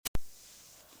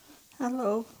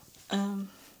Hello. Um,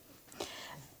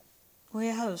 we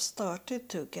have started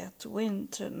to get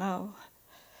winter now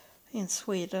in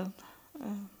Sweden.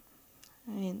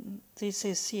 This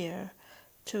is year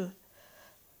to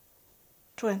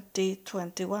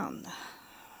 2021.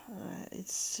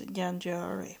 It's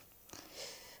January,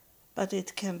 but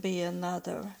it can be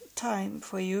another time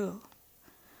for you.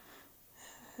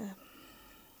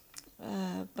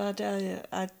 But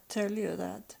I tell you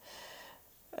that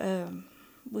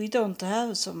we don't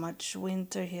have so much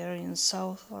winter here in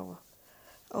south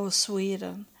of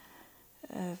Sweden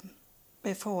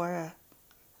before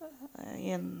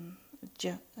in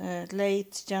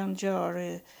late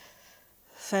January,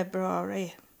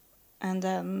 February, and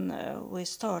then we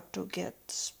start to get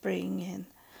spring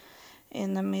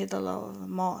in the middle of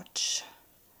March,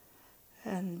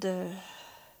 and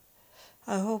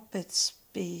I hope it's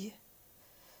be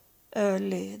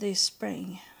early this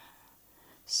spring,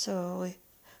 so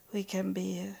we can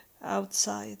be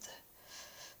outside,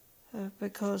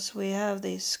 because we have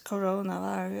this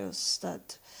coronavirus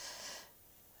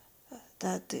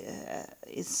that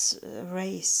is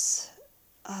raised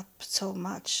up so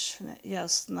much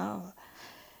just now.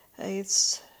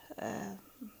 It's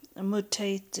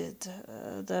mutated,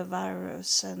 the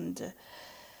virus, and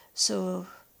so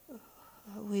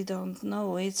we don't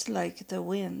know. It's like the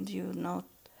wind, you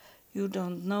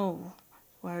don't know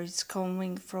where it's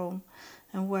coming from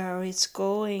and where it's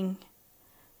going,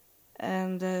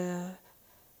 and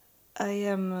I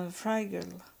am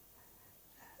fragile,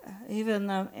 even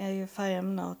if I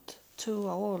am not too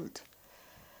old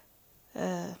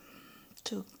to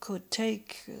could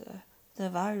take the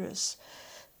virus,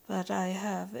 but I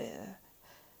have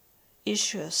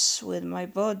issues with my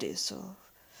body, so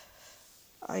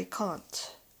I can't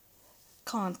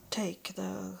take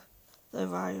the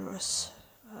virus.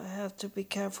 I have to be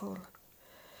careful.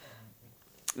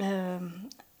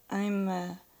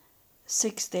 I'm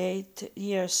 68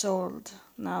 years old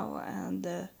now,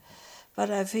 and but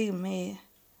I feel me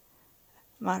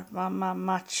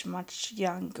much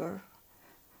younger,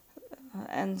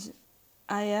 and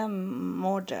I am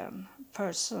modern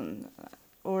person,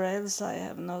 or else I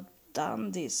have not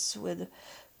done this with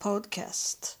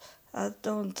podcast. I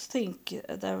don't think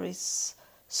there is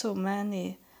so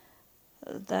many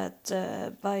that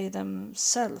by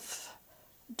themselves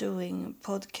doing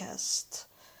podcast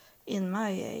in my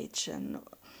age and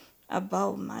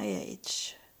above my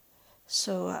age.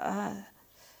 So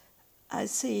I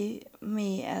see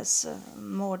me as a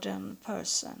modern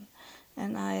person,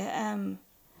 and I am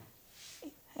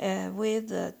with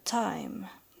the time.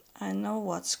 I know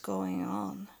what's going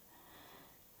on,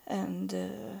 and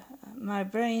my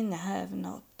brain have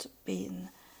not been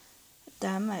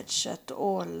damaged at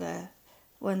all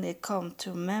when it comes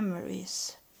to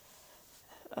memories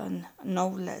and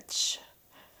knowledge.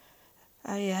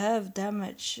 I have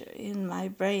damage in my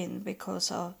brain because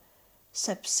of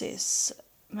sepsis,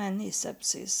 many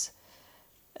sepsis,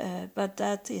 but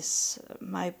that is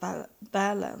my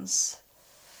balance.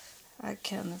 I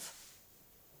can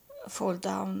fall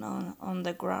down on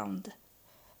the ground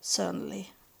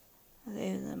suddenly.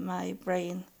 My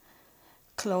brain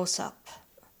close up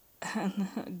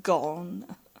and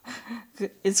gone.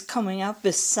 It's coming up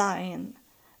a sign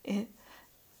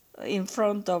in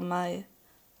front of my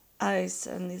eyes,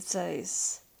 and it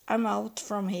says, "I'm out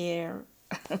from here."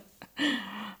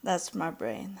 That's my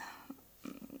brain.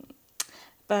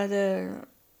 But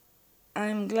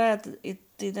I'm glad it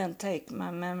didn't take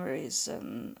my memories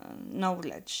and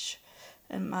knowledge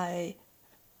and my,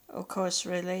 of course,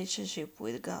 relationship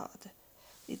with God.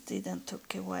 It didn't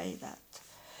take away that.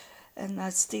 And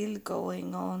I'm still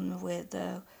going on with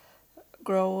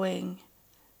growing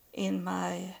in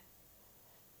my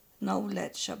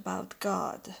knowledge about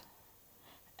God.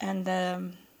 And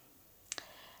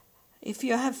if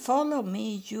you have followed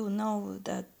me, you know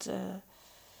that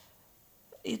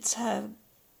it's have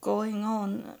going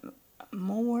on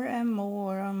more and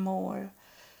more and more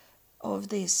of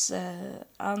these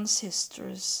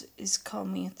ancestors is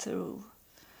coming through.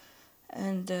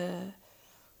 And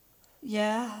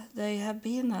yeah, they have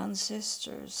been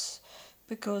ancestors,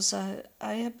 because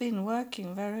I have been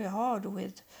working very hard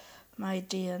with my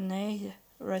DNA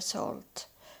result,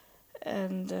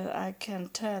 and I can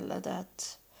tell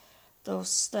that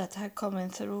those that are coming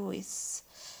through is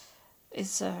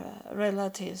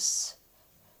relatives,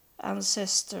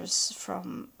 ancestors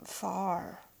from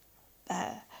far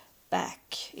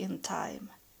back in time.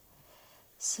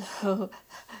 So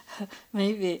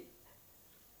maybe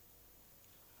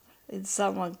it's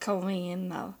someone coming in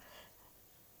now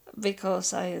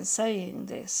because I am saying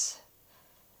this,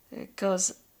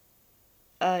 because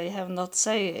I have not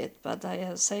said it, but I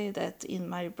have said that in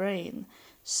my brain.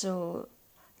 So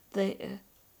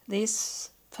this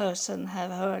person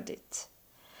have heard it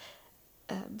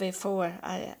before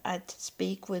I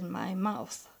speak with my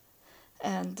mouth.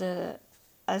 And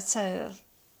I said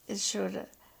it should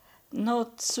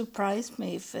not surprise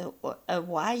me if a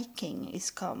Viking is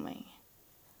coming.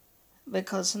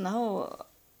 Because now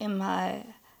in my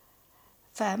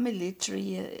family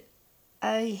tree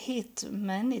I hit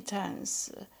many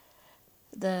times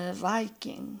the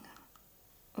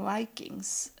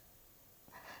Vikings,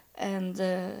 and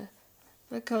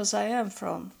because I am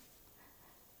from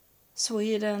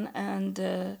Sweden and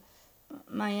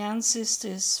my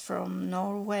ancestors from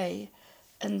Norway,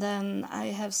 and then I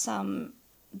have some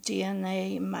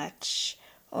DNA match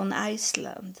on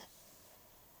Iceland,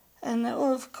 and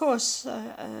of course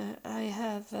I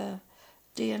have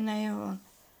DNA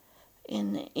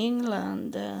in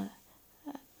England,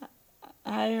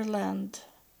 Ireland,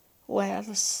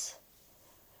 Wales,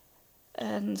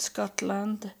 and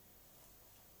Scotland,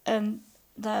 and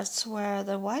that's where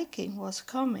the Viking was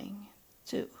coming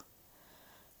to.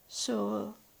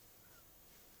 So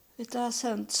it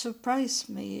doesn't surprise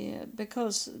me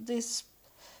because this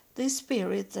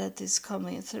spirit that is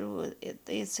coming through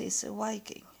is a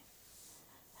Viking,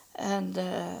 and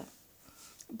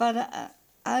but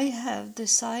I have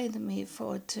decided me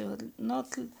for to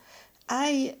not.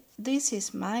 This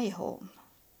is my home.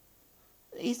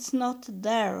 It's not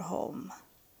their home,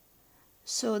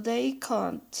 so they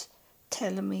can't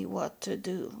tell me what to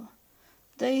do.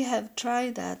 They have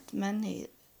tried that many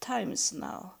times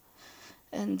now,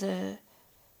 and they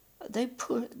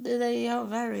are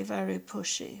very, very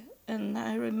pushy. And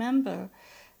I remember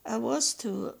I was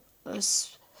to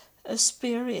a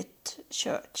spirit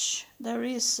church. There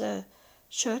is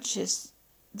churches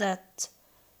that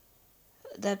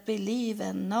believe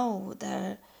and know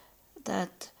that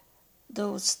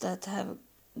those that have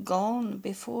gone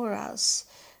before us,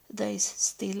 they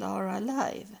still are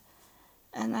alive.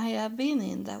 And I have been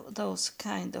in those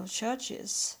kind of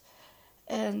churches,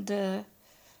 and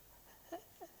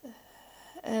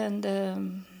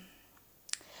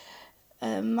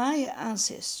my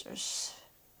ancestors,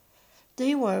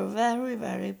 they were very,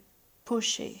 very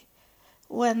pushy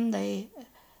when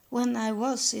I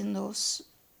was in those.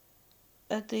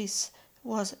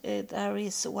 There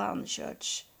is one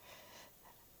church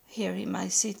here in my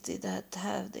city that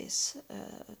have this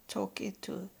talking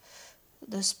to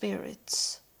the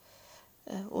spirits,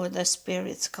 or the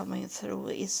spirits coming through.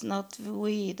 It's not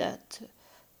we that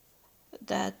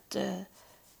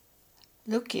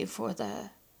looking for the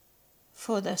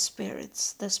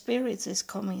spirits. The spirits is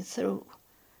coming through.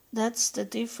 That's the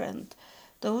difference.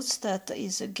 Those that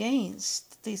is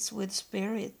against this with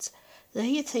spirits,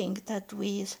 they think that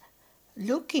we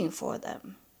looking for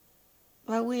them,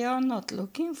 but we are not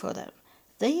looking for them.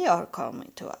 They are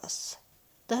coming to us.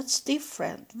 That's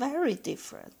different, very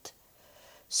different.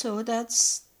 So that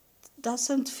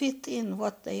doesn't fit in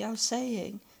what they are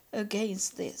saying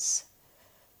against this.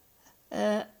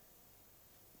 And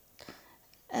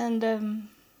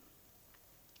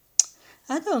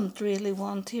I don't really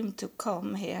want him to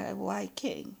come here, a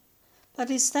Viking, but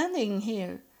he's standing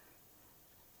here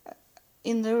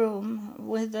in the room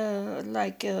with a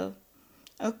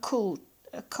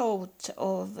coat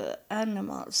of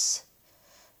animals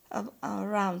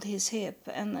around his hip,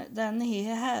 and then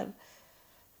he'll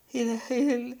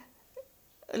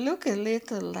look a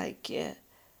little like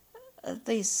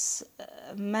this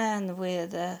man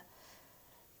with a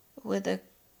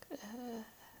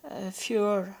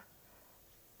fur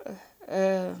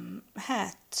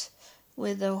hat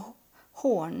with a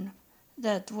horn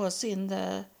that was in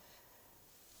the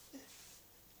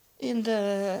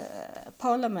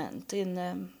parliament in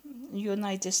the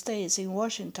United States in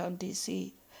Washington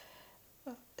D.C.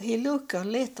 He look a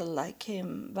little like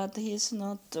him, but he's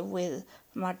not with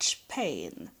much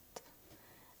paint.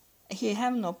 He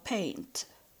have no paint.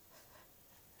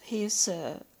 He's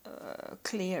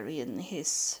clear in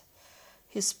his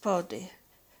body.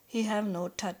 He have no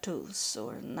tattoos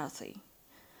or nothing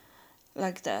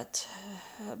like that.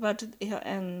 But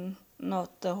and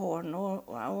not the horn or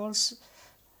also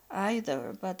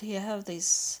either. But he have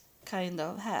this kind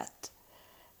of hat.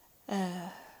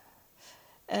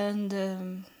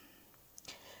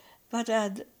 But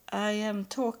I am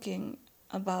talking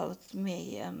about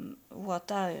me and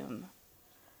what I am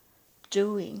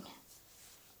doing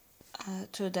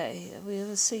today. We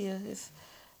will see if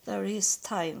there is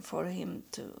time for him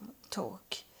to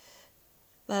talk.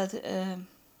 But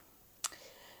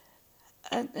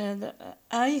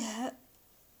I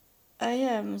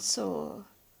am so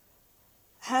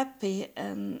happy,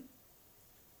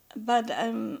 but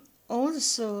I'm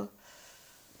also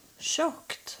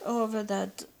shocked over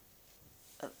that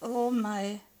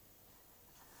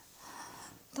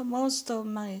the most of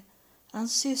my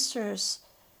ancestors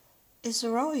is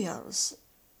royals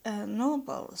and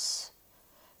nobles.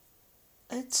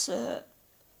 It's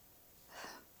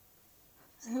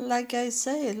like I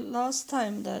say last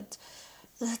time that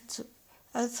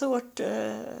I thought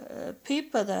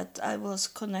people that I was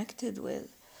connected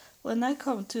with, when I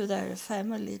come to their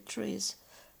family trees,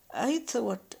 I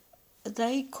thought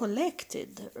they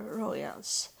collected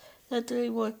royals, that they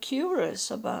were curious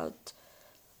about,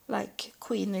 like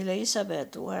Queen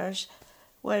Elizabeth,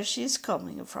 where she's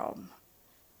coming from,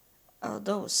 or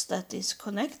those that is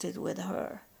connected with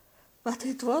her. But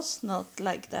it was not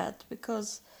like that,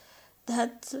 because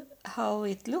that's how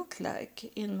it looked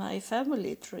like in my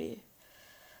family tree.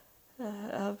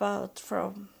 About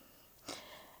from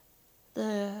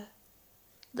the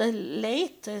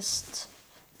latest,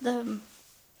 the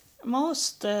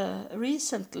most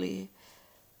recently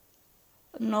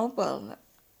noble.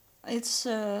 It's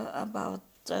about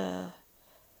 4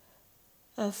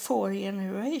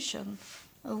 generations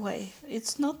away.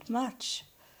 It's not much.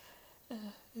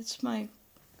 It's my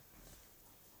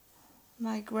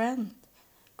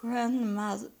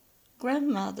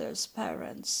grandmother's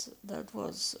parents that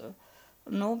was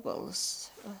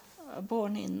nobles,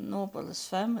 born in nobles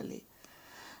family,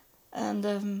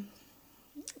 and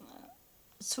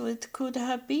so it could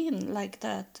have been like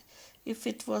that if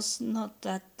it was not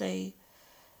that they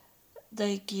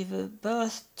give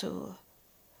birth to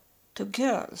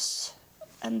girls,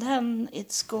 and then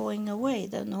it's going away,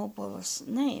 the noble's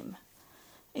name.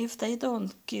 If they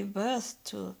don't give birth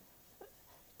to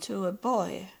a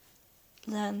boy,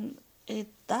 then it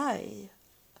die,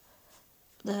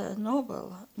 the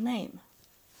noble name.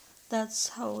 That's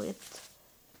how it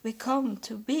become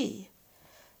to be.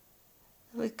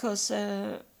 Because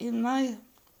in my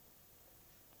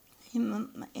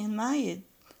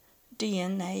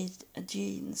DNA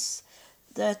genes,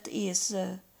 that is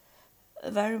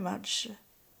very much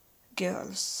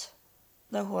girls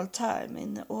the whole time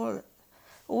in all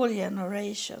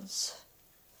generations.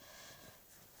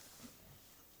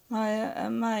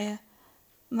 My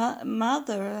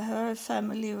mother, her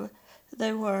family,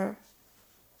 they were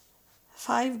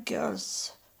 5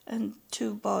 girls and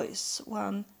 2 boys.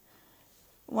 One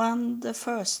the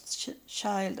first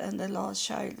child, and the last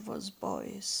child was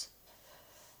boys.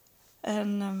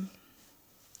 And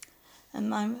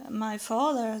my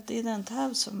father didn't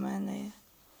have so many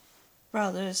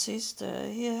brothers and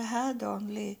sisters. He had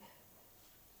only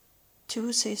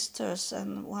 2 sisters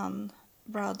and 1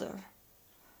 brother.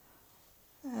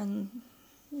 And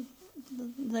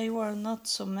they were not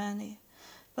so many.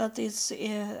 But it's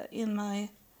in my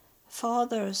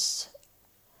father's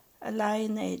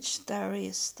lineage there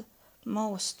is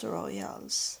most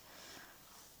royals.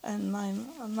 And my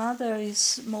mother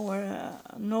is more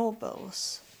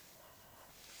nobles.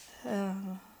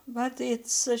 But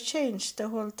it's changed the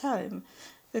whole time,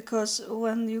 because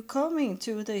when you're coming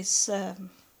to this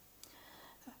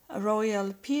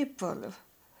royal people,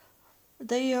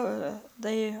 they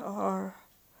are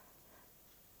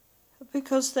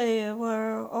because they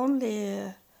were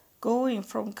only going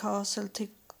from castle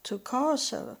to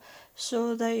castle,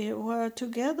 so they were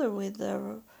together with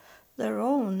their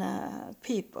own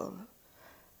people,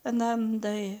 and then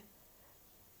they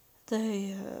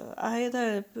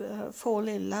either fall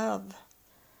in love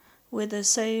with the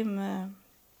same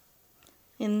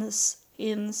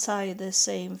inside the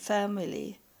same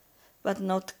family, but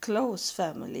not close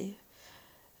family,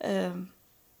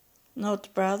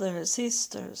 not brothers and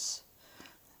sisters.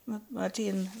 But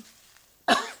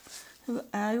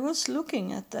I was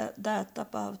looking at that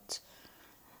about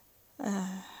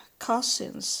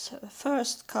cousins.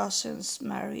 First cousins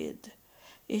married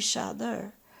each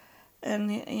other,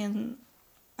 and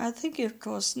I think it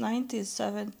was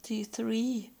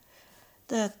 1973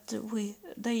 that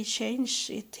they changed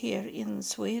it here in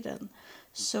Sweden.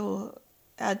 So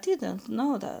I didn't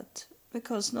know that,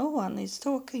 because no one is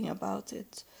talking about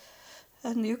it.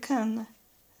 And you can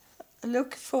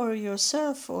look for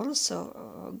yourself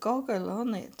also, Google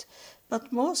on it.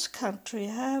 But most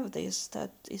countries have this,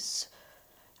 that is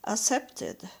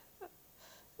accepted.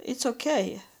 It's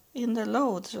okay in the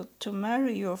law to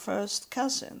marry your first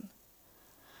cousin.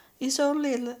 It's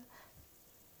only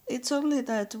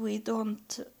that we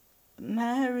don't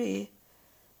marry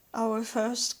our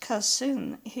first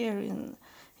cousin here in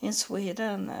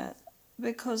Sweden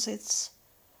because it's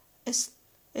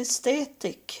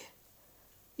aesthetic.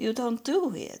 You don't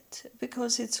do it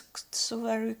because it's so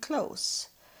very close.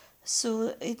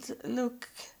 So it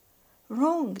looked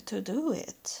wrong to do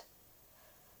it.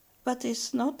 But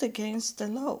it's not against the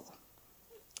law.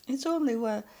 It's only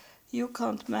when you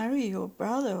can't marry your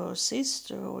brother or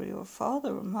sister or your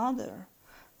father or mother.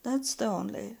 That's the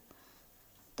only.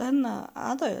 Then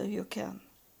other you can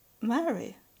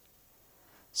marry.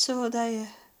 So they,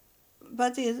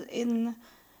 but in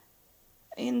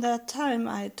that time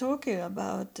I talking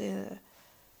about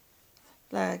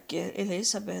like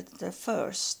Elizabeth the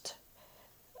First,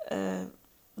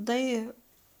 they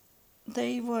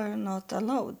were not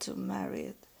allowed to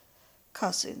marry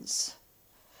cousins,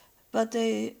 but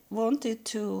they wanted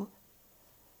to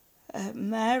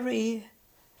marry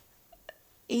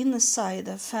inside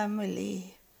the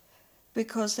family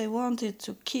because they wanted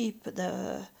to keep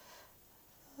the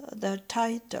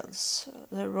titles,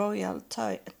 the royal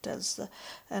titles,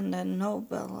 and the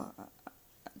noble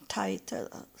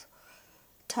titles.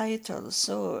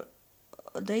 So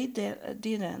they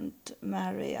didn't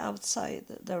marry outside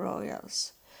the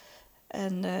royals.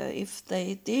 And if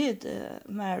they did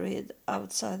marry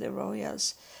outside the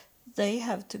royals, they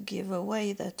have to give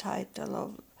away the title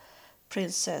of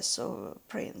princess or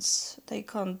prince. They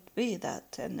can't be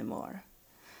that anymore.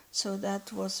 So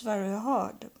that was very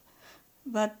hard.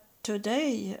 But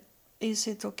today, is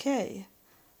it okay?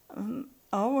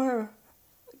 Our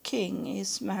king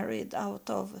is married out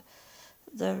of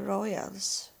the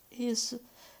royals.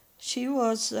 She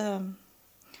was a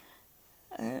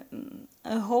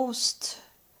host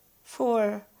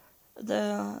for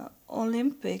the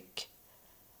Olympic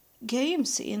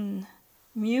Games in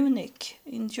Munich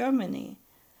in Germany,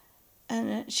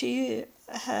 and she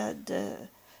had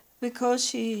because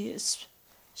she is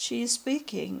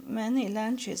speaking many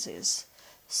languages,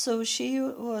 so she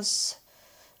was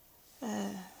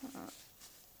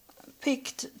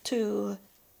picked to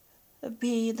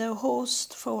be the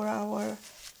host for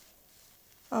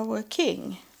our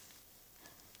king.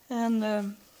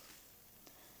 And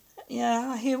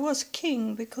yeah, he was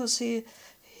king because he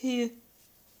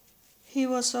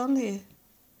was only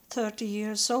 30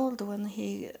 years old when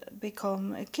he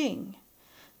became a king.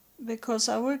 Because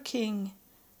our king,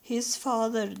 his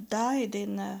father died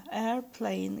in an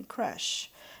airplane crash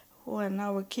when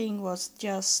our king was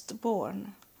just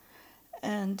born.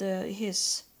 And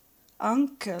his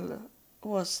uncle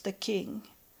was the king.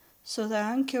 So the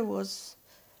uncle was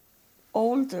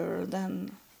older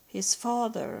than his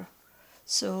father.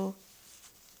 So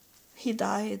he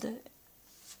died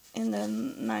in the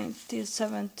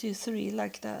 1973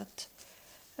 like that.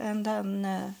 And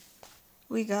then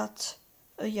we got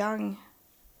a young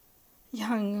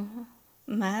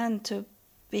man to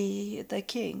be the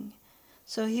king.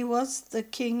 So he was the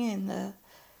king in the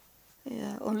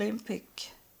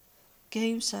Olympic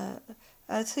Games.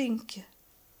 I think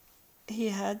he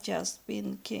had just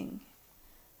been king.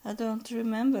 I don't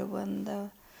remember when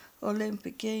the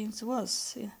Olympic Games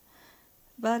was.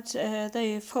 But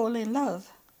they fall in love.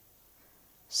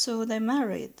 So they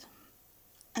married.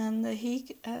 And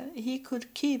he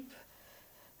could keep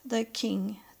the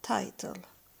king title.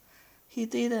 He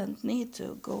didn't need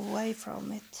to go away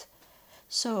from it.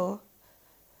 So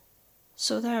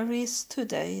there is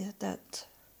today that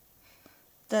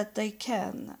they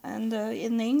can. And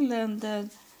in England,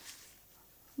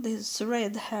 this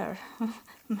red hair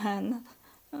man,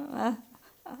 I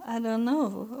don't know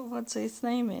what his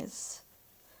name is,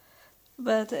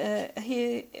 but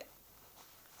he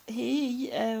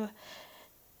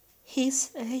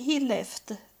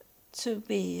left to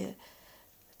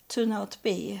not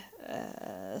be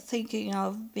thinking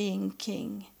of being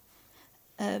king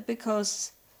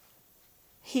because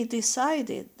he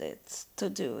decided to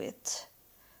do it.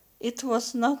 It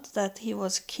was not that he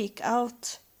was kicked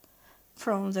out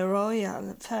from the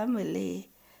royal family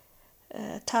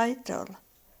title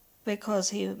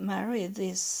because he married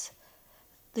this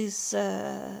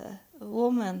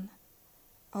woman.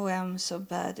 Oh, I'm so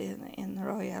bad in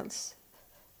royals.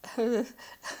 I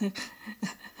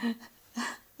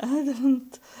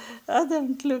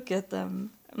don't look at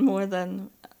them more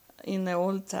than in the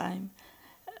old time.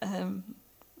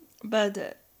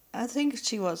 But I think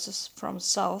she was from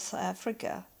South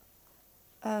Africa.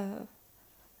 I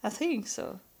think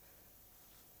so.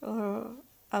 Or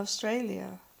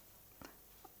Australia.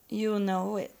 You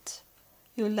know it.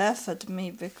 You laugh at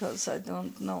me because I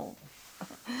don't know.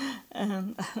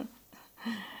 And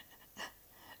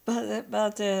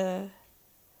but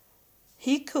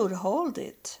he could hold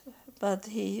it, but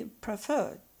he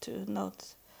preferred to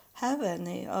not have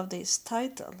any of this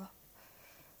title.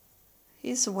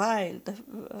 He's a wild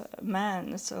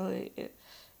man, so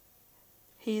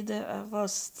he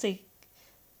was sick.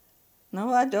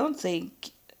 No, I don't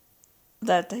think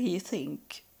that he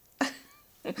think.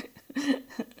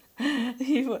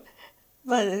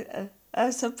 But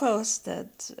I suppose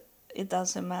that it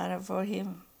doesn't matter for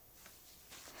him.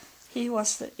 He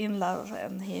was in love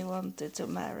and he wanted to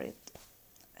marry it,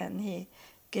 and he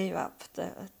gave up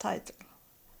the title.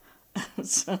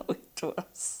 So it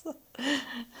was.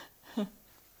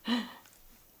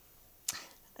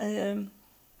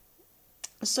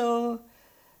 So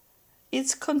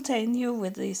it's continue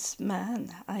with this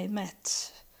man I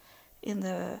met in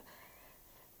the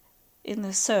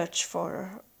search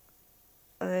for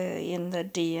in the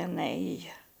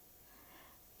DNA,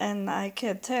 and I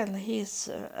can tell he's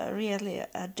really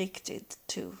addicted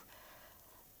to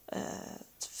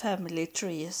family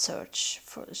tree search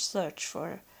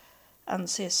for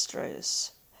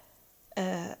ancestors,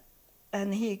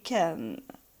 and he can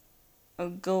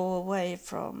go away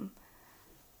from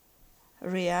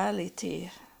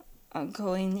reality,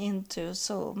 going into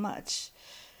so much.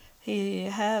 He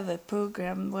have a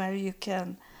program where you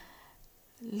can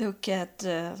look at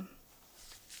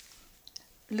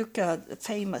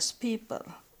famous people,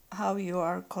 how you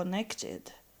are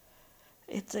connected.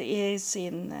 It is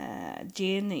in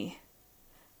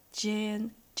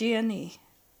Genie.com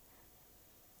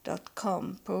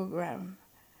program,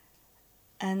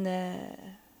 and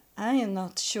I am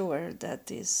not sure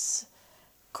that is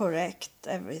correct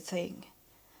everything.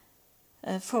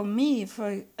 For me,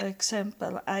 for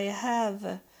example, I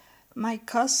have my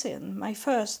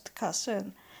first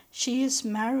cousin. She is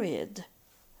married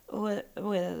with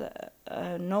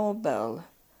a Nobel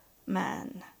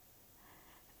man,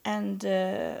 and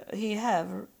he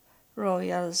have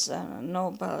royals and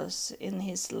nobles in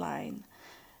his line.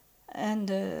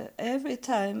 And every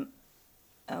time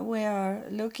we are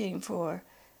looking for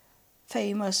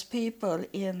famous people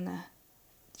in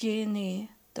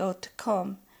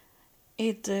Genie.com,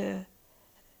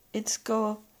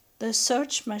 the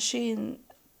search machine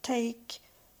take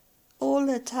all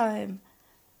the time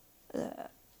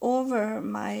over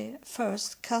my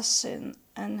first cousin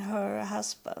and her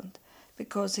husband,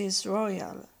 because he's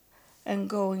royal, and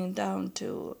going down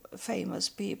to famous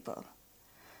people.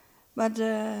 But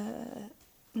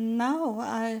now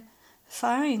I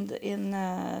find in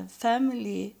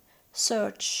family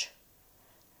search.com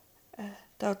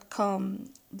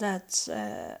that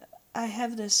I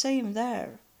have the same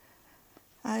there.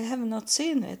 I have not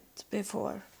seen it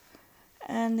before,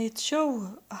 and it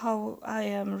shows how I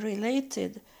am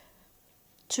related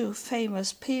to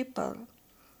famous people,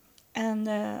 and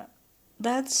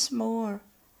that's more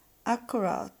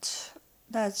accurate,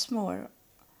 that's more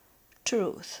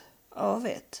truth of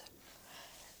it.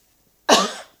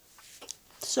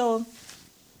 So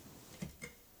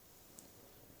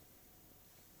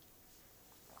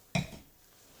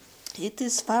it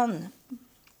is fun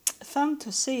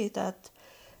to see that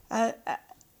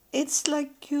it's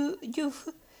like you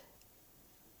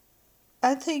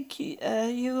I think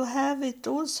you have it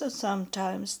also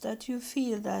sometimes, that you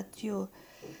feel that you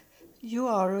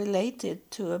are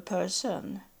related to a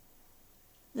person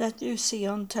that you see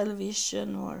on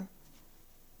television or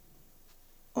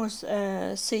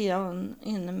see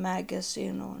in a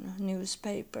magazine or a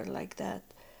newspaper, like that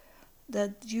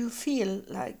you feel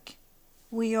like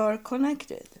we are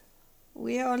connected,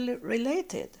 we are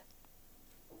related.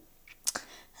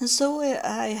 And so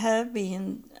I have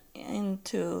been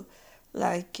into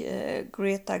like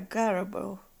Greta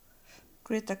Garbo,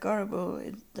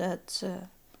 that's a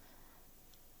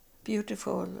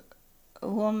beautiful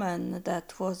woman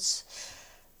that was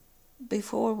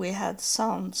before we had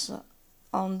sounds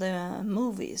on the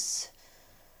movies.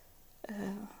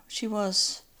 She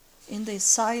was in the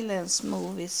silence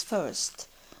movies first,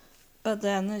 but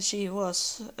then she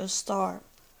was a star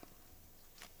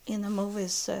in the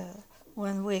movies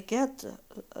when we get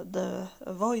the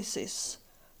voices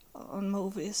on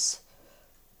movies.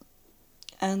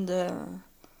 And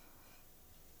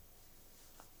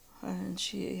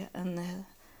she and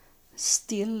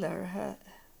Stiller,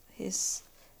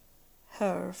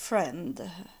 her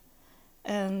friend,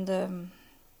 and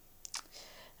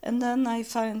then I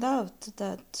find out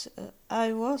that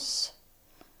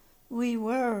we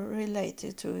were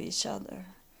related to each other.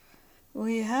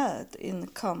 We had in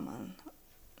common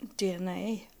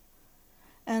DNA.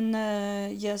 And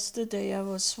yesterday I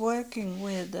was working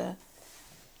with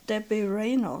Debbie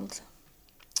Reynolds.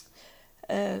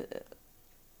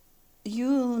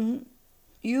 You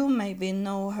maybe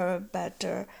know her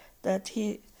better, that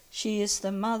she is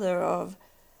the mother of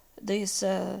this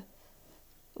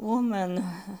woman.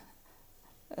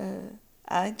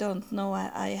 I don't know.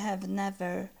 I have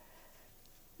never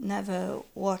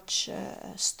watched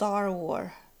Star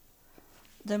Wars,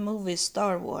 the movie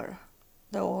Star Wars,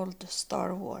 the old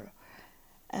Star Wars,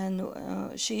 and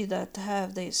she that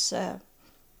have this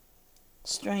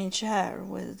strange hair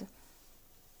with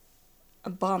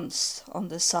buns on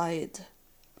the side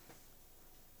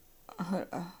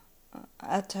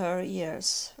at her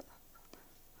ears,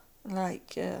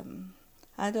 like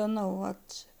I don't know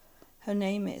what her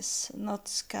name is, not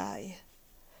Sky,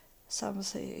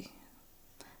 something.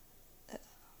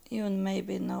 You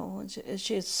maybe know.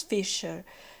 She's Fisher.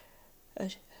 I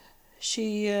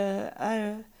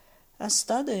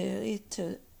studied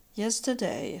it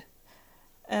yesterday,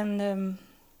 and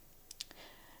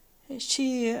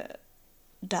she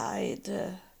died,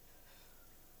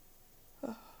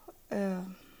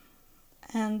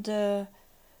 and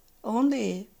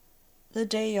only the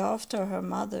day after her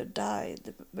mother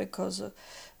died, because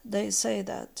they say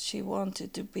that she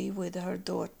wanted to be with her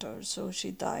daughter, so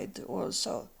she died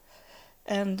also.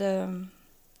 And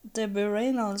Debbie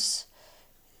Reynolds,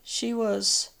 she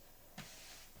was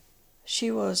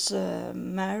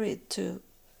married to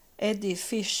Eddie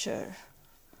Fisher.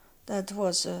 That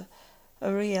was a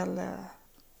real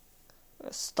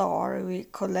star we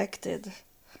collected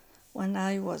when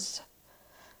I was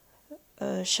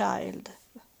a child.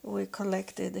 We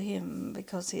collected him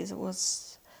because he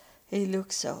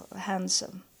looked so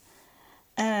handsome.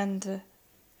 And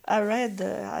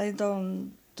I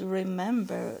don't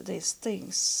remember these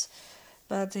things,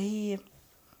 but he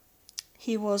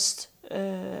was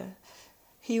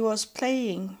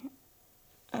playing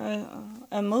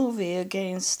a movie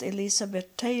against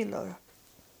Elizabeth Taylor.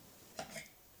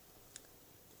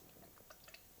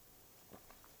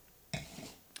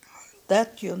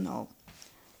 That you know,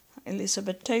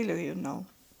 Elizabeth Taylor, you know,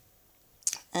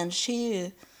 and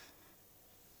she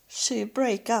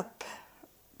break up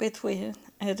between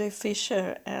Eddie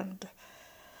Fisher and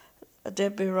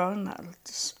Debbie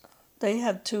Reynolds. They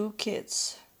have 2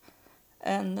 kids,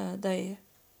 and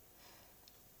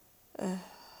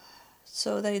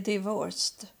so they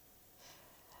divorced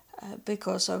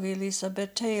because of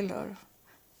Elizabeth Taylor.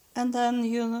 And then,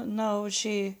 you know,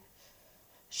 she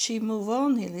moved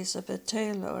on, Elizabeth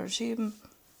Taylor. She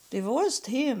divorced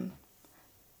him,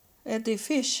 Eddie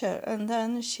Fisher, and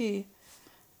then she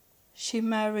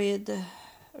married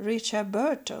Richard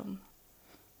Burton.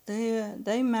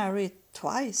 They married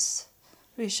twice,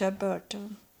 Richard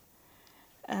Burton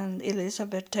and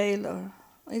Elizabeth Taylor.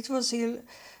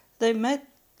 They met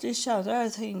each other, I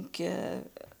think,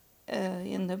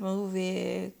 in the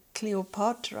movie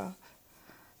Cleopatra,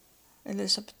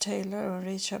 Elizabeth Taylor and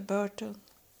Richard Burton,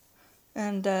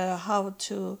 and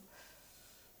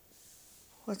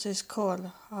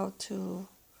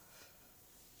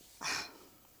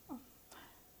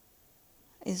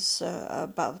is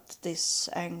about this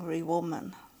angry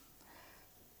woman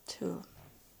to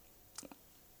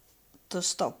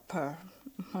stop her.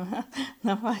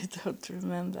 No, I don't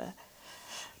remember.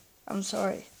 I'm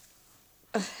sorry.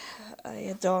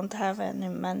 I don't have any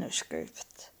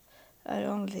manuscript. I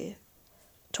only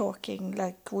talking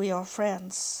like we are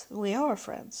friends. We are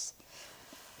friends.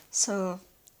 So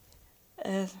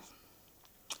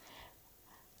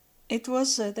it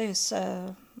was this,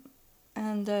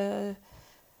 and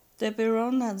Debbie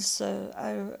Reynolds,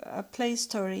 I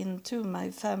placed her into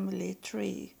my family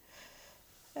tree,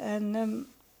 and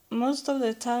most of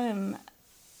the time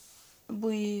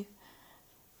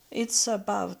it's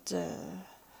about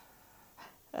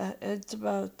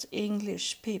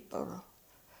English people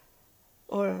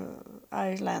or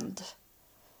Ireland,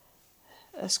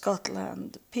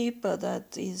 Scotland, people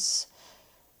that is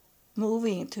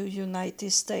moving to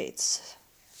United States,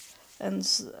 and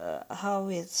how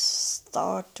it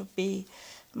start to be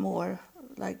more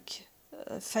like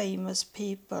famous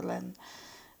people and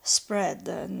spread,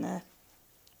 and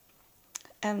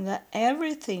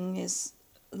everything is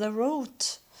the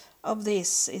root of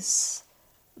this is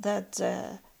that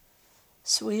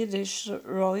Swedish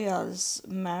royals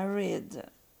married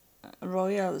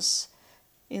royals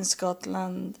in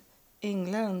Scotland,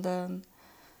 England, and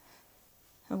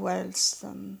Wales,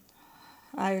 and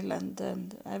Ireland,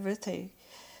 and everything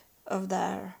of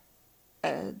there.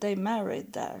 They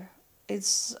married there.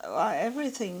 It's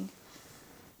everything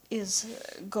is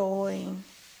going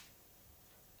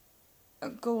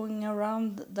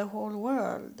around the whole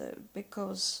world,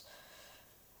 because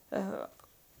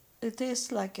it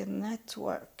is like a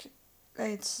network.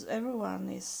 Everyone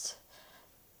is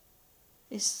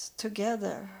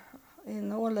together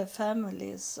in all the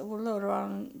families all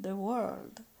around the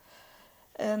world,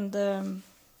 and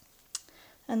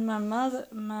my mother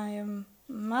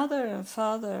and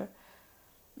father,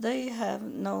 they have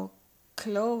no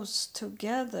close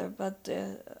together, but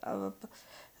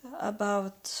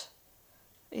about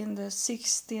in the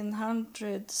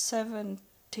 1600,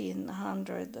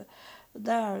 1700,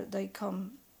 there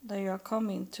they are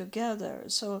coming together.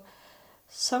 So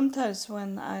sometimes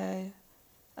when I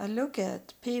look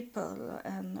at people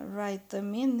and write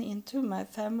them into my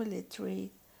family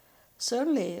tree,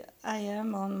 suddenly I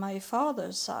am on my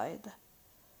father's side,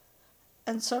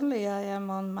 and suddenly I am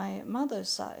on my mother's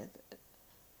side.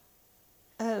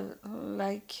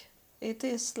 Like it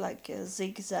is like a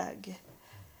zigzag.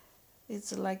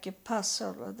 It's like a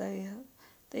puzzle. They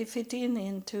fit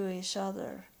into each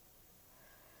other,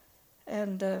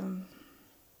 and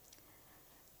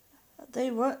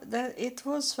it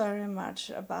was very much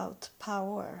about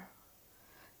power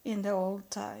in the old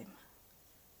time.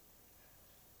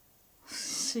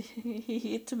 He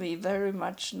hit me very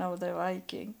much now, the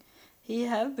Viking. He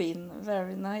have been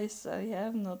very nice. I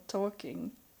have not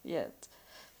talking yet,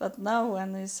 but now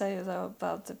when he say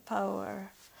about the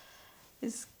power,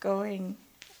 is going.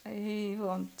 He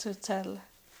want to tell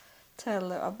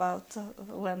about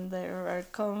when they were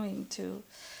coming to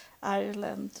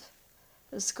Ireland,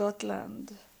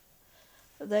 Scotland.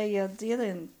 They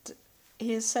didn't.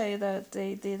 He say that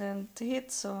they didn't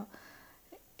hit so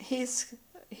his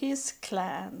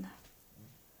clan.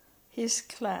 His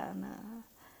clan.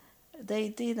 They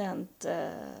didn't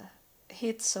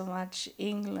hit so much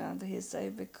England. He say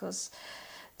because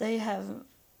they have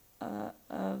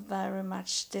very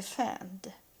much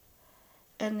defend,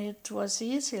 and it was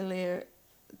easier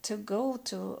to go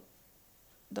to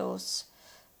those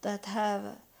that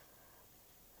have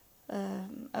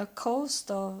a coast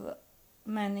of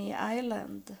many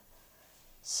islands,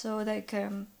 so they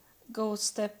can go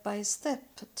step by step,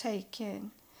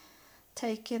 taking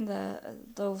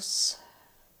those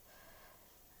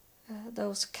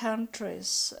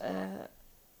countries,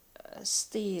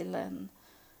 steal and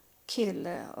kill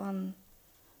on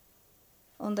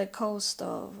the coast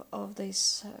of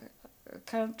these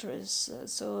countries.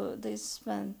 So this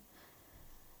man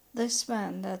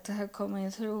that had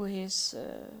coming through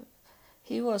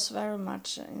he was very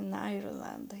much in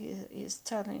Ireland. He is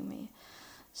telling me.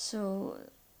 So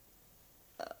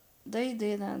they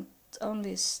didn't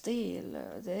only steal;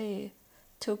 they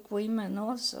took women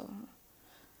also.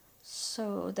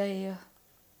 So they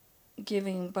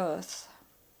giving birth,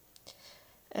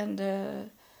 and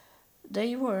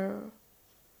they were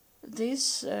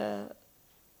this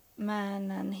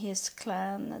man and his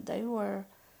clan. They were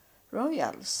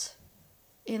royals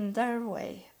in their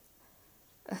way,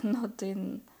 not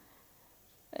in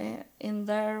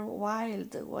their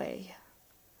wild way.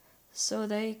 So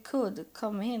they could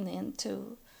come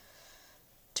into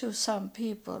some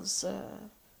people's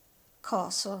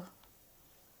castle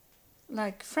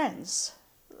like friends,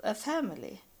 a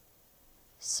family.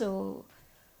 So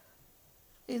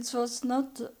it was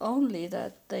not only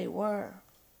that they were.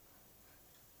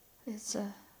 He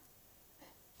say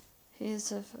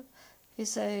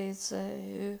it's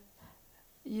a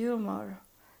humor.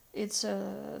 It's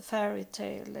a fairy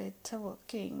tale. They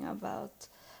talking about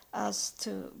us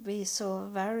to be so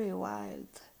very wild.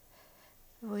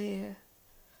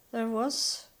 There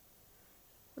was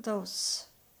those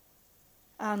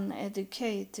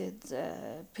uneducated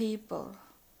people,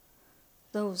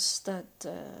 those that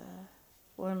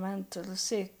were mentally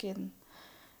sick in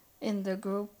the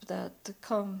group that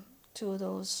come to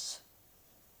those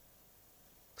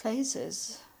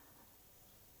places.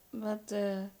 But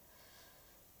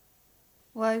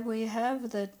why we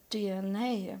have the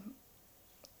DNA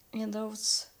in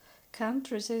those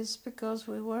countries is because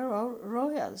we were all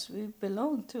royals. We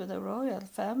belonged to the royal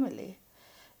family,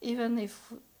 even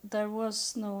if there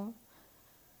was no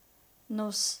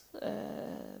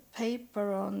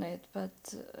paper on it,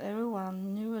 but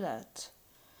everyone knew that.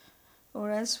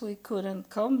 Or else we couldn't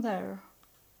come there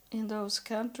in those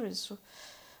countries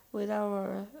with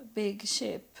our big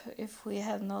ship if we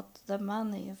had not the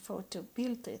money to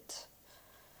build it.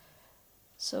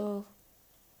 So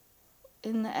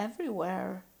in every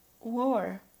war,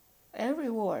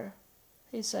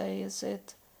 he says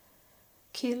it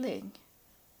killing.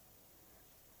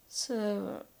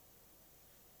 So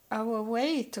our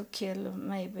way to kill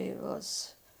maybe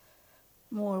was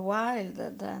more wild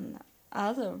than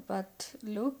other, but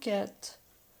look at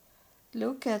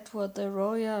what the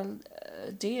royal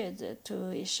did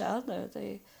to each other.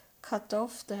 They cut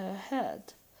off their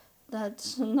head.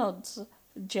 That's not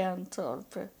gentle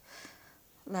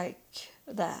like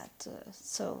that.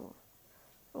 So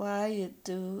why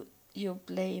do you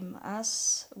blame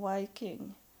us,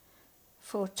 Viking,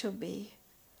 for to be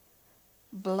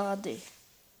bloody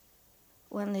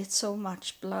when it's so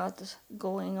much blood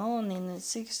going on in the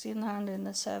 1600 and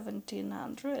the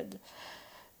 1700,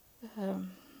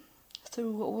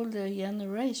 through all the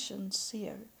generations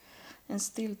here, and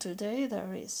still today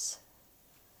there is.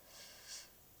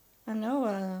 I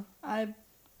know I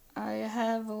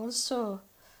have also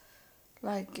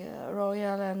like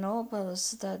royal and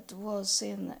nobles that was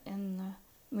in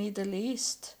Middle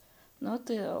East, not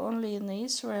only in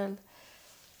Israel.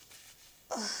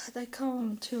 They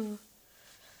come to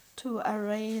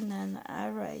Iran and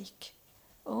Iraq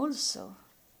also,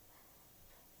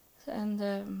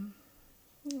 and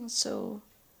so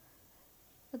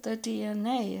the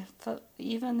DNA,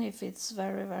 even if it's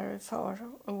very very far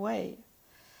away,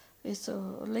 it's a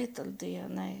little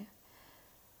DNA.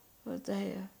 But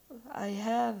I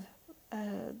have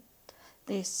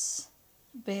this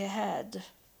behaving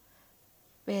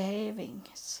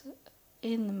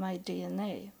in my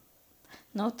DNA,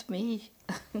 not me.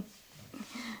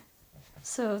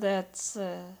 So that's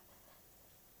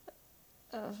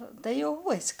they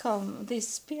always come. These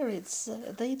spirits,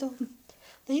 they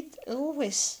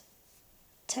always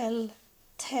tell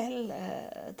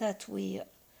that we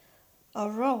are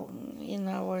wrong in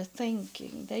our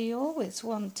thinking. They always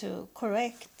want to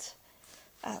correct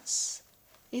us.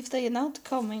 If they are not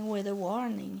coming with a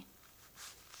warning,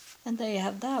 and they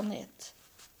have done it,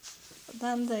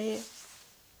 then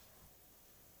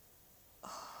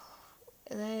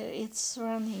it's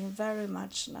running very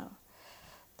much now.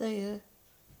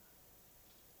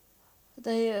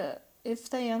 If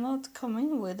they are not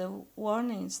coming with the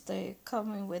warnings, they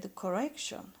coming with a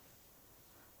correction,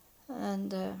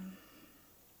 and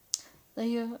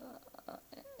they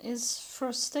is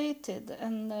frustrated,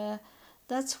 and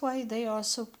that's why they are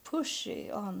so pushy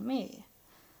on me,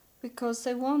 because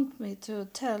they want me to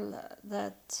tell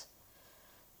that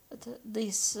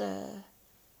this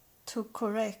to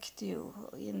correct you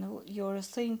in your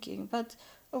thinking. But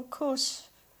of course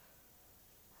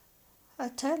I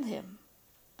tell him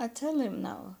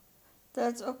now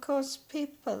that of course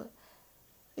people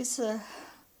is a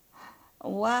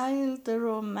wild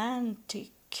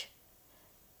romantic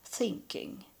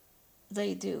thinking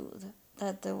they do,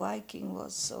 that the Viking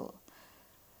was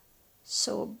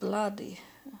so bloody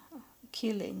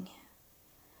killing.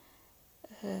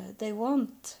 They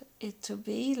want it to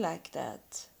be like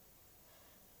that,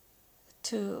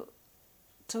 to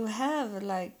have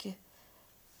like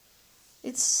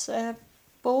it's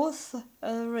both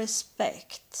a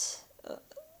respect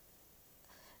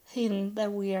in the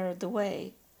weird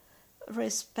way,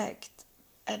 respect,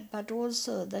 but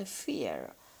also the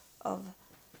fear of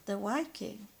the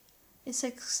Viking is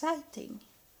exciting.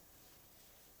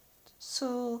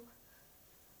 So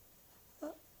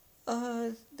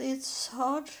it's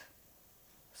hard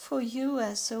for you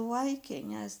as a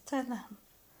Viking, as tell him.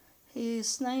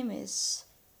 His name is,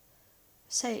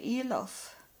 say,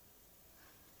 Elof.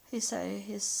 He say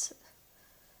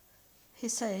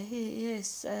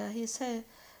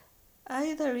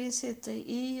either is it the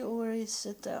E or is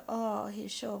it the A. He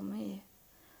showed me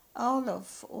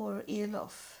Olof or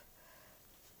Elof.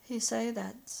 He say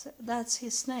that's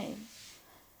his name,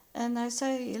 and I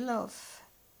say Elof,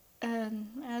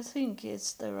 and I think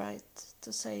it's the right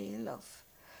to say Elof.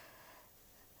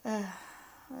 I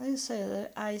say the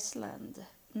Iceland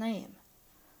name.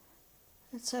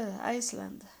 It's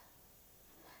Iceland.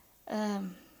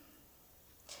 And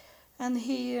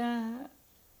he, I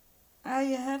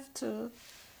have to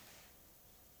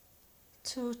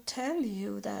tell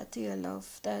you that,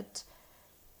 Elof, that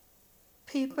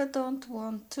people don't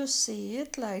want to see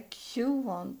it like you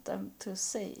want them to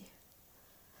see,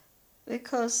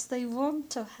 because they want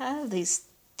to have this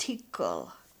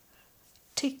tickle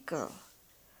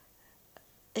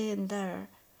in their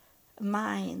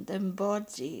mind and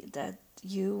body that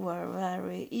you are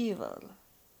very evil.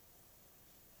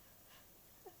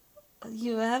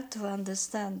 You have to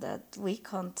understand that we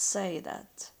can't say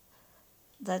that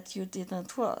you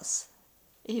didn't was,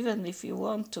 even if you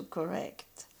want to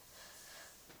correct.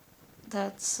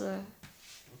 That's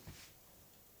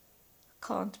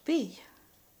can't be.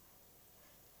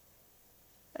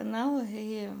 And now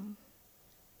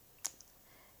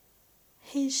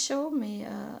he showed me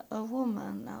a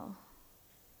woman now.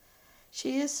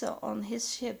 She is on his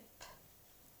ship.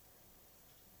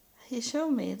 He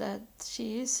showed me that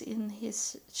she is in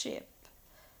his ship,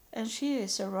 and she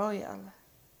is a royal.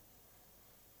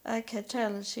 I can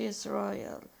tell she is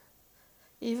royal,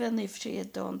 even if she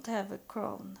don't have a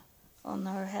crown on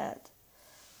her head.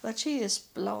 But she is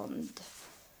blonde.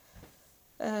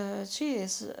 She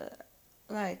is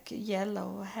like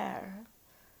yellow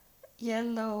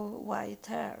white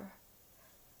hair,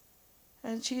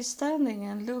 and she's standing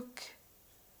and look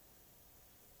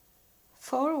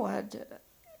forward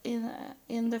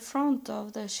in the front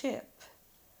of the ship.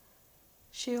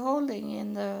 She holding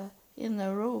in the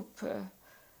rope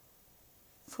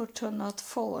for to not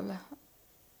fall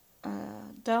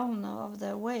down of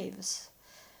the waves,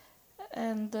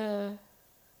 and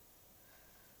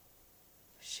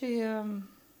she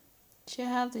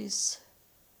had this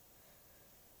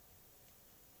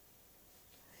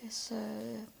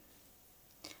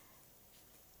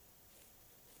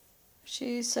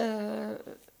she's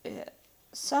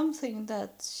something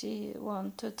that she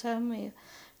want to tell me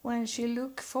when she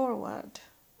look forward.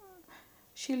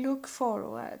 She look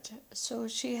forward, so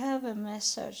she have a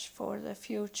message for the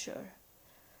future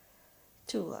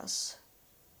to us.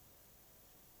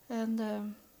 And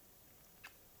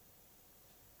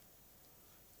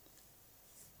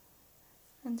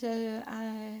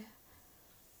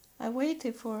I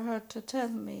waited for her to tell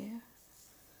me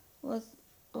what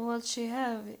she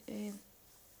have in.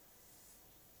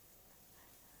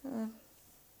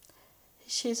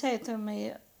 She said to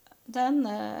me, then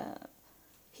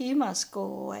he must go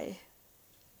away.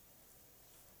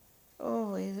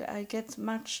 Oh, I get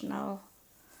much now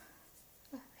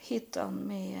hit on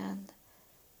me, and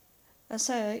I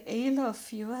say,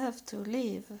 Elof, you have to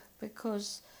leave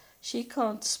because she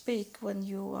can't speak when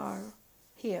you are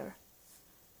here.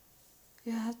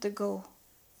 You have to go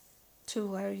to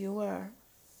where you are.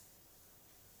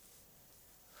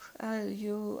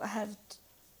 You have to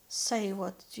say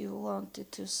what you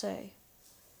wanted to say.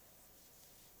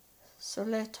 So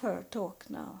let her talk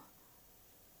now.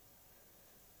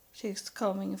 She's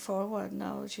coming forward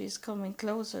now. She's coming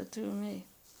closer to me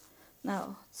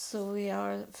now. So we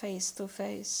are face to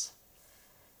face.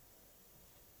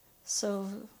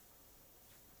 So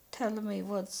tell me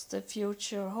what's the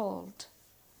future hold.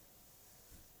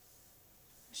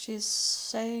 She's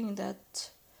saying that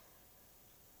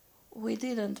we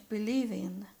didn't believe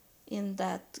in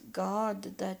that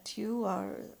God that you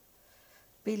are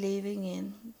believing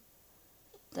in,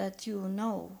 that you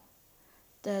know,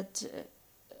 that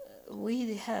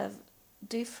we have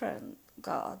different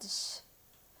gods.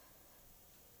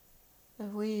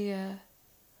 We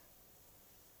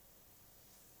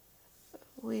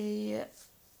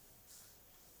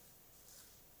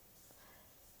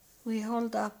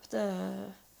hold up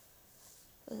the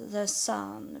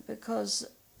sun because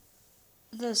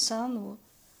the sun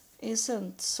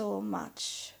isn't so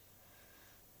much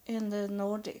in the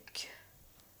Nordic.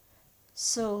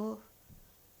 So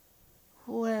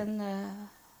when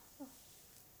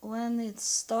it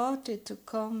started to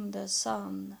come the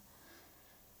sun,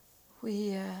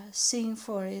 we sing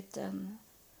for it and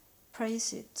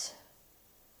praise it.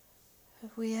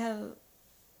 We have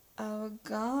our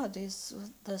God is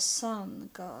the sun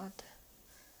God,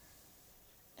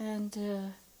 and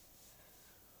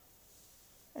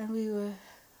we were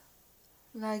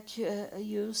like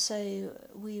you say,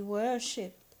 we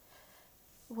worship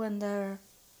when the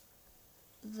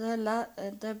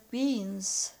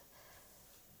beams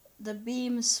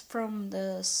from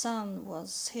the sun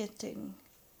was hitting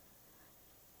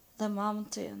the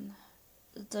mountain.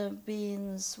 The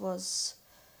beams was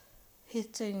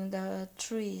hitting the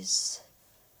trees,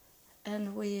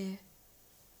 and we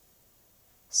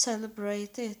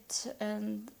celebrate it,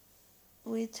 and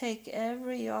we take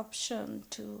every option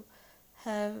to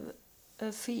have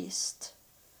a feast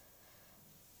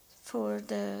for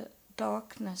the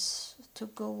darkness to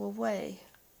go away.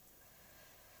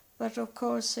 But of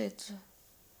course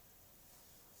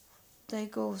they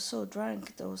go so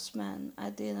drunk, those men. I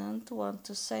didn't want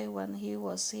to say when he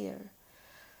was here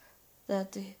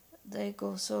that they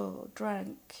go so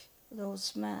drunk,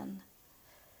 those men,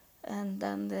 and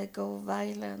then they go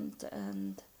violent,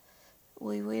 and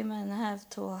we women have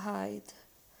to hide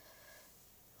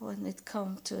when it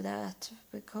comes to that,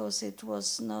 because it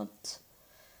was not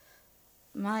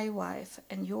my wife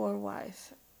and your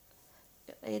wife,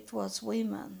 it was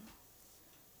women.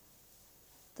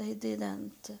 They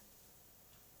didn't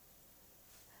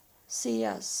see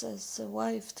us as a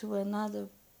wife to another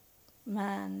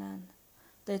man, and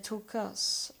they took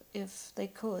us if they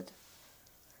could.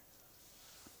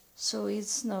 So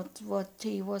it's not what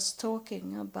he was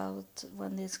talking about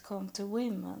when it come to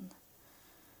women.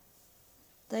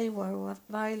 They were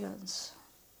violence.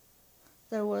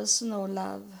 There was no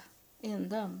love in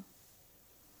them.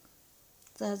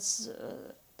 That's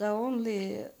the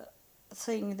only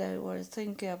thing they were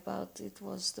thinking about. It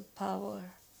was the power,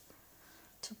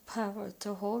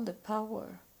 to hold the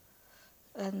power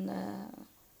and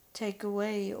take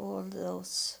away all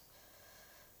those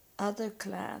other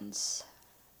clans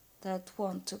that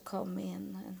want to come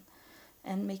in and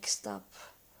and mixed up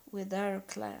with their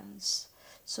clans.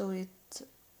 So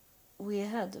we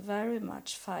had very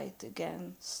much fight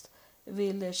against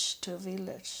village to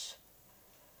village,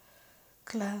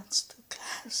 clans to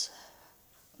clans.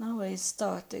 Now I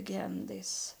start again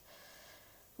this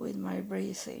with my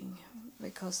breathing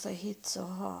because they hit so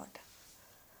hard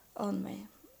on me.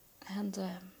 And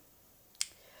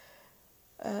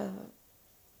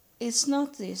it's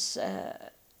not this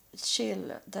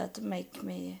chill that make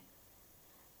me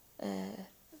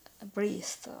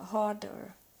breathe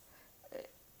harder.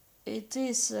 It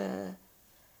is the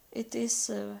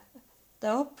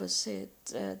opposite.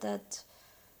 That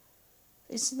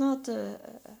it's not.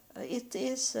 It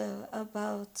is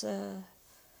about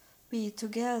be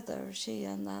together. She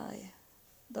and I,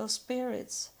 those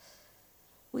spirits.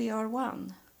 We are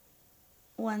one.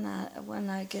 When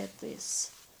I get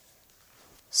this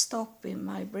stop in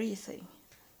my breathing,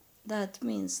 that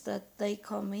means that they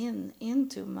come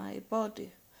into my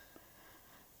body.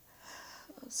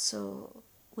 So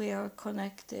we are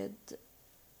connected.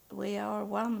 We are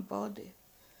one body.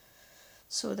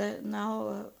 So that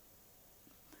now,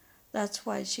 that's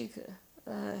why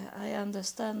I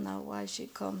understand now why she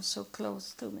comes so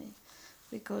close to me,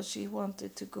 because she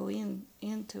wanted to go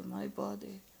into my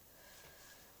body.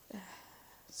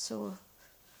 So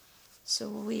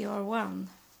we are one.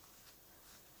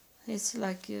 It's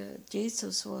like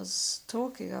Jesus was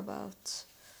talking about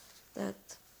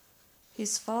that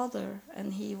his Father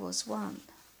and he was one.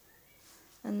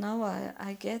 And now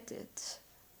I get it,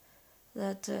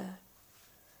 that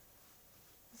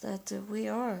we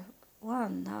are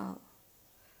one now.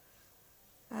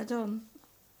 I don't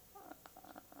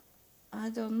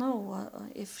know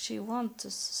if she wants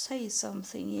to say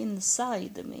something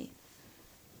inside me.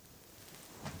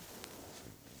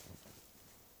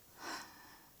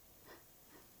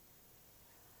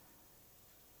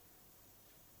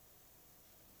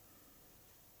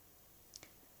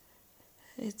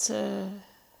 It's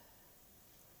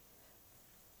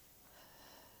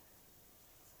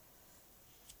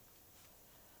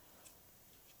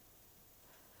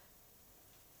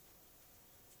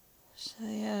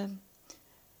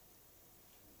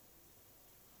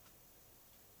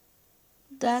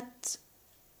that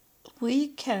we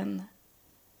can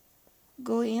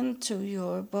go into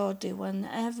your body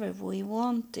whenever we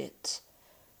want it.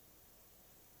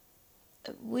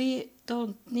 We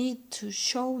don't need to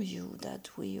show you that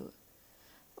we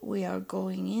are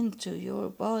going into your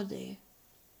body.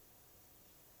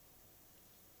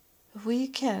 We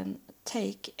can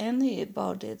take any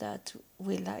body that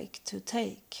we like to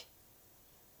take.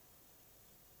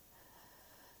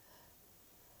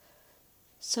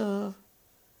 So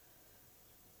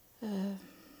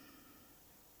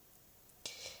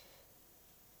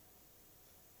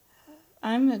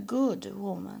I'm a good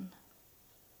woman.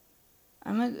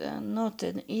 I'm not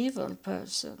an evil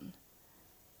person.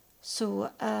 So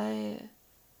I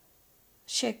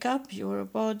check up your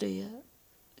body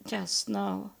just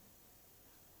now.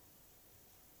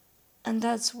 And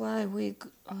that's why we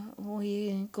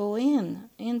go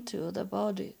into the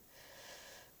body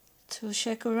to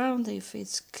check around if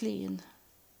it's clean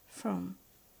from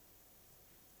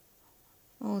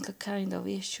all the kind of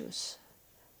issues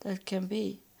that can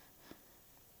be.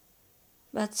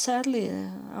 But sadly,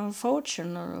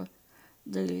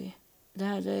 unfortunately,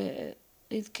 that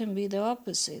it can be the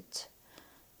opposite,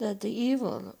 that the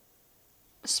evil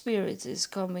spirit is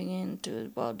coming into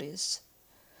bodies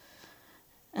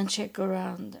and check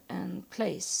around and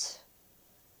place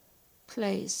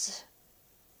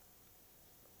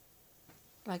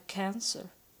like cancer,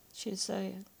 she's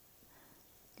saying,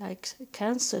 like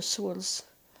cancer cells,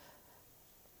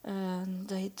 and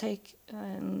they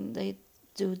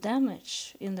do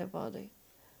damage in the body.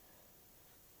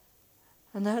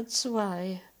 And that's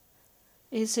why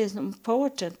it is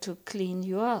important to clean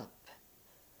you up.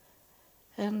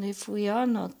 And if we are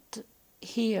not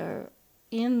here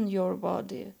in your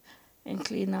body and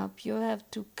clean up, you have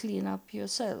to clean up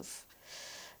yourself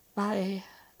by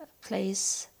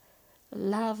place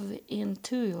love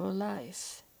into your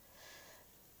life.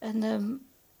 And the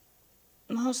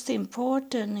most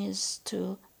important is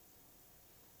to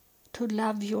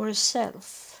love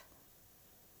yourself.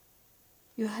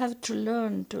 You have to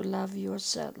learn to love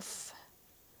yourself.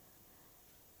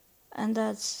 And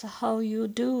that's how you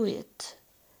do it,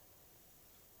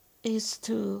 is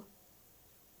to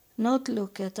not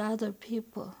look at other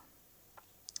people.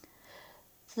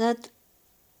 That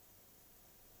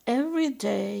every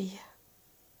day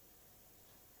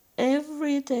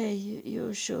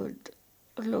you should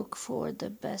look for the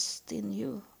best in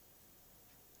you.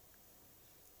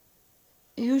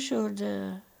 You should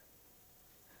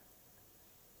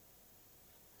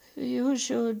you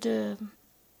should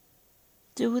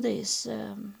do this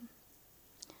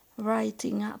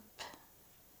writing up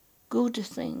good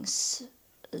things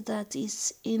that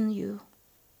is in you,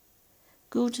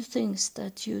 good things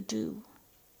that you do.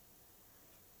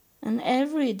 And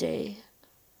every day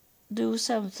do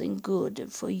something good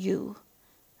for you,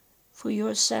 for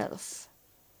yourself,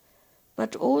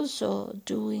 but also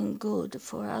doing good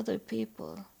for other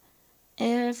people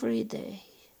every day.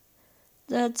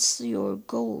 That's your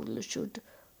goal, should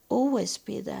always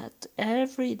be that,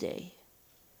 every day.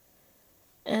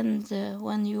 And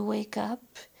when you wake up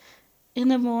in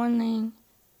the morning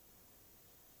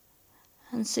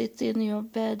and sit in your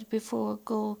bed before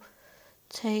go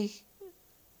take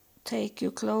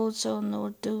your clothes on or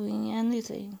doing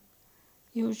anything,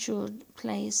 you should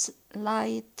place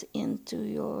light into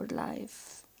your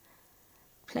life.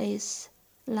 Place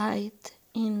light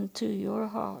into your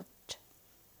heart.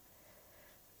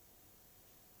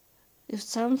 If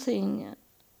something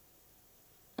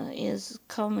is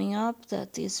coming up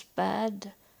that is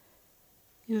bad,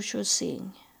 you should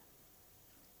sing.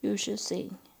 You should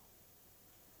sing.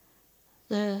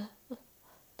 The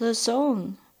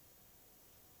song,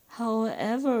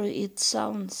 however it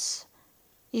sounds,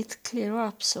 it clears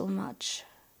up so much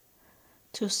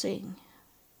to sing.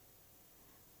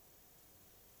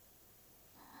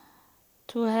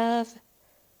 To have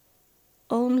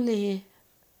only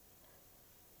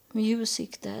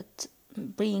music that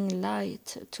bring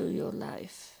light to your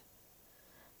life.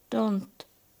 Don't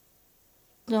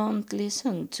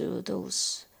listen to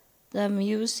the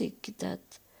music that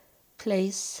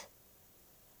plays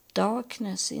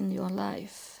darkness in your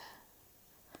life.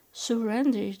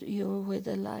 Surrender you with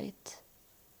the light.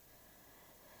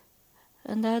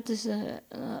 And that is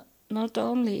not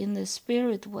only in the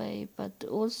spirit way, but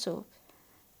also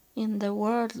in the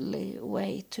worldly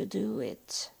way to do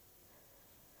it.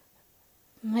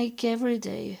 Make every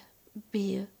day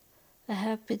be a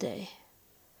happy day.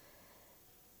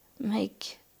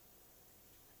 Make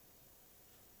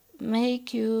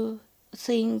you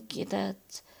think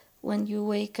that when you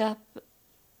wake up,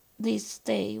 this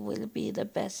day will be the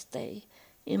best day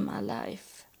in my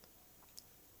life.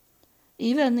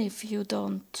 Even if you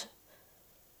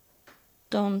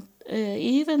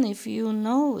even if you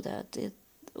know that it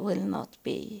will not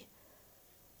be,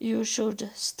 you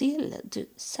should still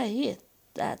say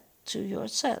that to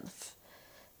yourself,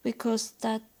 because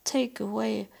that take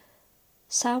away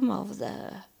some of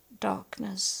the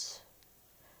darkness.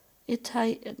 It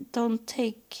don't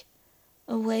take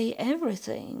away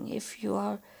everything. If you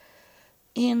are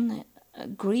in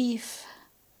grief,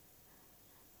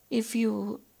 if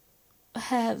you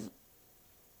have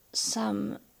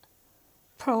some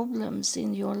problems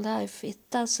in your life, it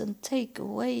doesn't take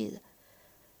away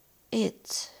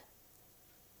it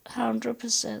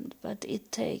 100%, but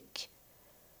it take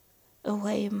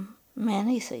away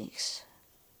many things.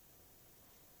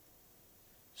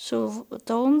 So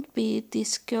don't be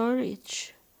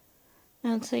discouraged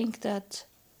and think that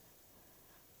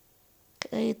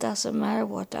it doesn't matter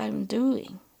what I'm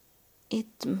doing.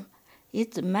 It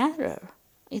matter.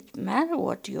 It matter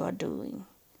what you are doing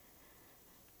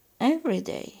every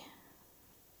day.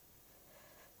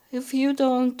 If you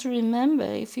don't remember,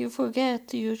 if you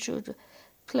forget, you should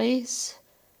place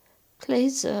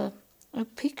a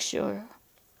picture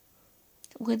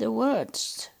with the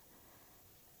words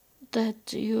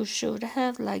that you should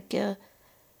have, like a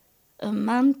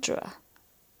mantra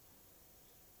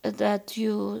that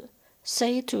you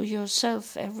say to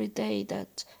yourself every day,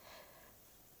 that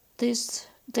this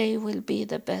day will be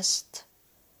the best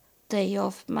day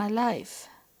of my life.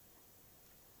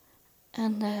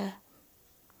 And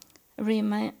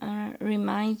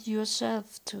remind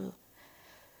yourself to,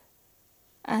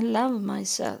 I love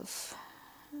myself.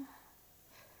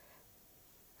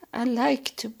 I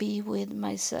like to be with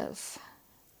myself.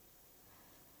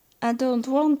 I don't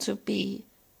want to be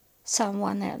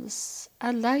someone else.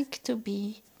 I like to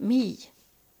be me.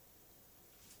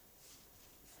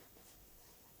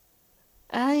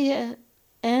 I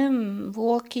am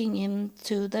walking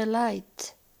into the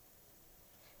light.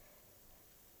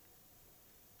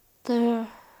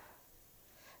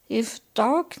 If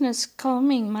darkness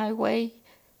coming my way,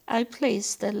 I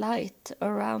place the light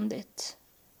around it,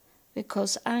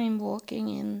 because I'm walking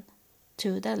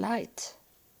into the light.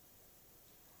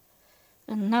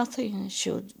 And nothing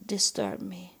should disturb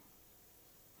me,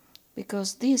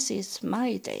 because this is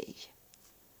my day.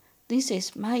 This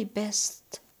is my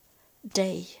best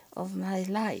day of my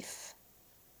life.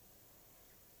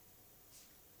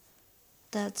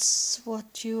 That's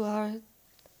what you are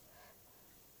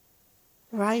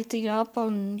writing up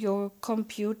on your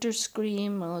computer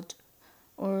screen,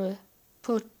 or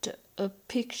put a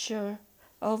picture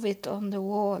of it on the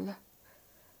wall,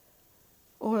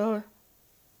 or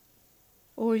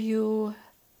you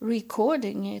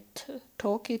recording it,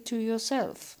 talking to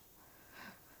yourself.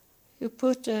 You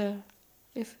put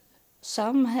if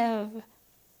some have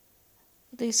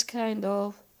this kind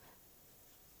of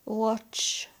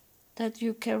watch that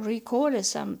you can record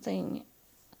something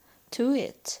to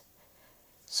it,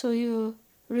 so you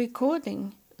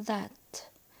recording that,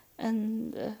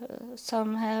 and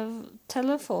some have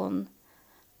telephone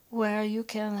where you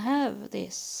can have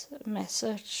this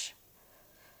message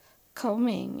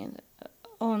coming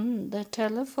on the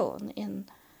telephone, in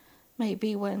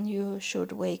maybe when you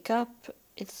should wake up,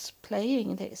 it's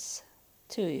playing this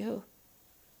to you.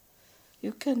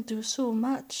 You can do so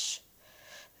much.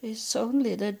 It's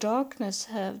only the darkness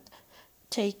have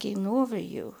taken over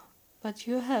you, but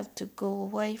you have to go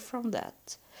away from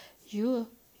that. You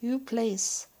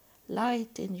place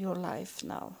light in your life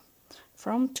now.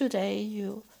 From today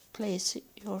you place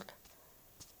your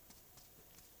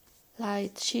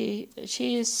light. She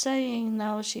is saying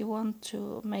now she wants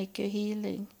to make a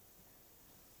healing.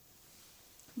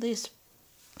 This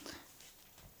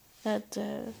that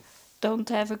don't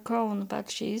have a crown, but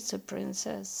she is a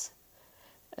princess.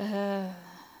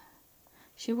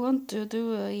 She wants to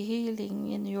do a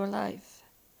healing in your life.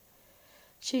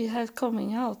 She has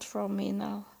coming out from me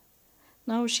now.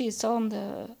 Now she's on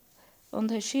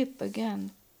the ship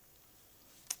again,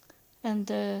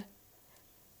 and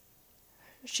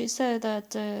she said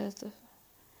that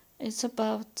it's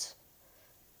about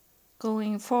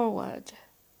going forward,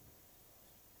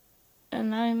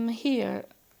 and I'm here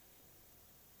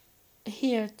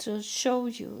to show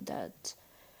you that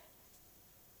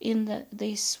in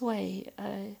this way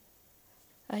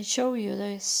I show you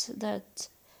this, that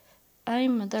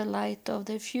I'm the light of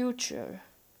the future.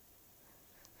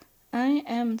 I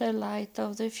am the light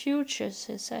of the future,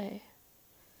 she say.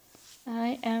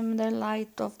 I am the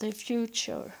light of the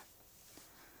future.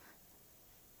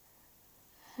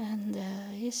 And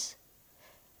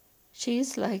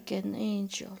she's like an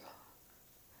angel.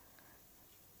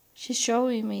 She's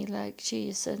showing me like she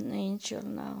is an angel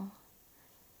now.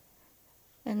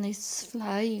 And it's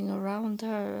flying around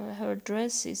her. Her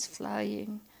dress is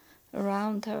flying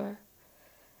around her.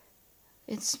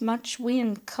 It's much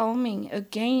wind coming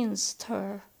against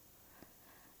her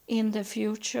in the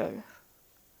future.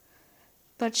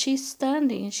 But she's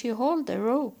standing, she hold the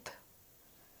rope.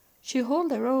 She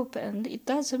hold the rope, and it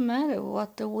doesn't matter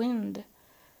what the wind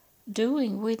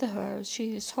doing with her.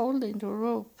 She is holding the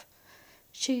rope.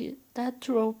 That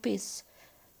rope is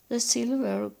the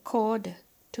silver cord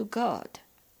to God.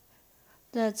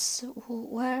 That's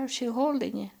where she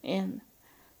holding it in.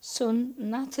 So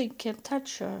nothing can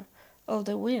touch her of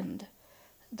the wind.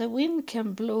 The wind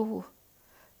can blow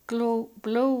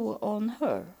on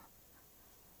her,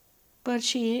 but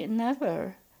she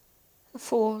never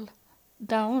fall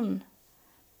down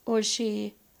or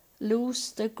she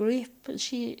lose the grip.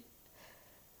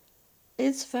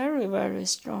 It's very, very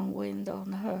strong wind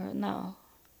on her now.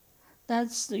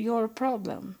 That's your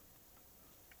problem.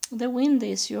 The wind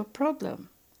is your problem.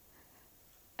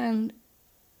 And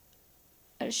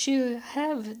she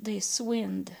have this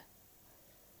wind.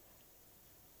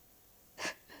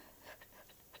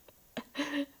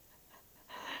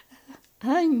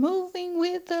 I'm moving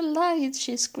with the light,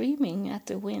 she's screaming at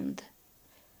the wind.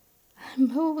 I'm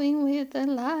moving with the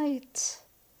light.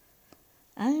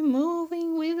 I'm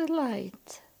moving with the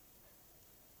light.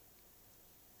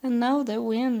 And now the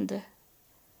wind,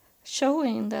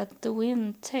 showing that the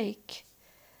wind take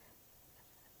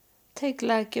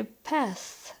like a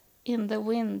path in the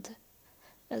wind.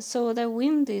 So the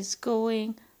wind is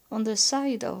going on the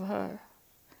side of her.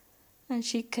 And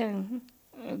she can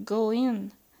go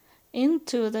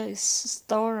into this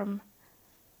storm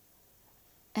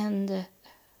and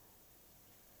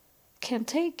can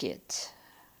take it.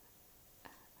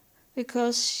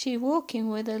 Because she walking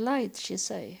with the light, she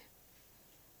say.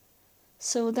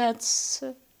 So that's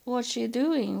what she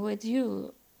doing with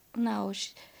you now,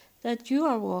 that you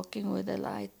are walking with the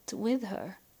light with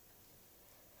her.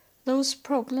 Those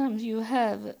problems you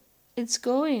have, it's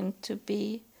going to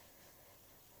be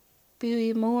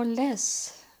more or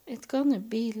less. It's gonna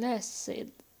be less.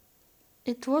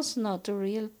 It was not a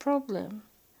real problem.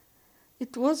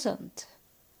 It wasn't.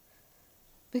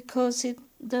 Because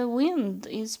the wind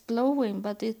is blowing,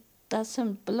 but it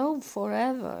doesn't blow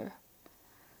forever.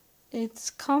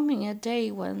 It's coming a day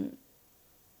when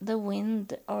the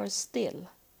wind are still.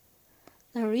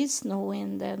 There is no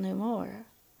wind anymore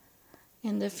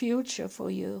in the future for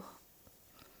you.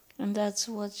 And that's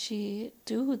what she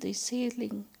do, this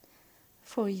healing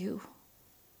for you.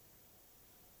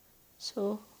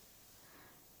 So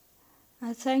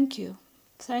I thank you.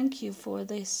 Thank you for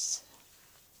this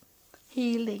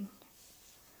healing.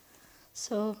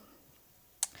 So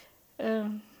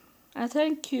I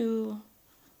thank you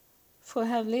for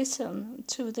have listened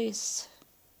to this.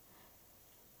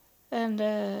 And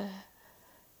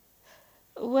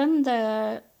when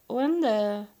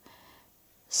the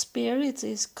spirit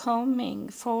is coming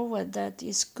forward that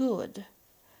is good,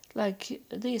 like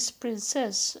this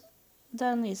princess,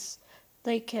 then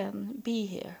they can be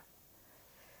here.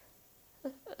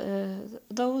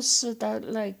 Those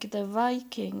that, like the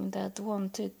Viking that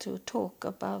wanted to talk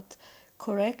about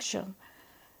correction,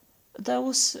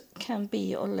 those can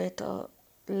be a little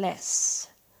less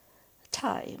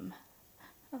time.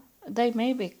 They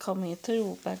may be coming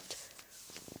through, but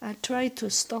I try to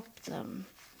stop them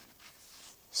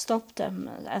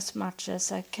as much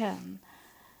as I can,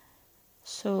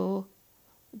 so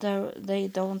they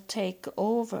don't take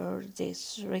over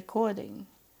this recording.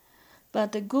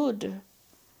 But the good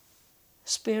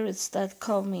spirits that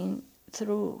coming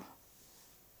through,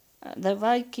 the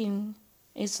Viking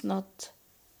is not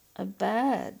a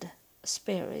bad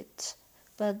spirit,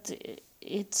 but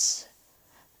it's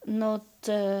not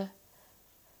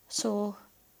so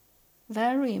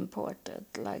very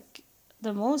important. Like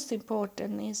the most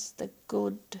important is the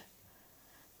good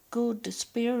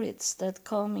spirits that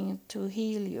coming to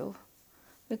heal you,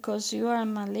 because you are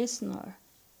my listener,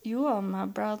 you are my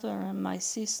brother and my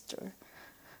sister.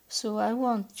 So I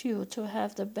want you to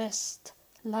have the best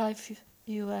life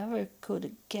you ever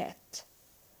could get.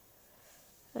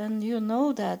 And you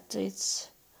know that it's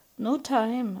no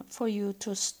time for you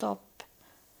to stop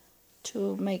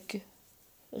to make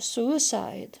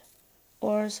suicide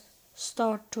or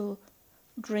start to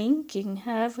drinking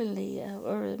heavily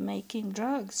or making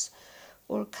drugs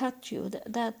or cut you.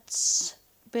 That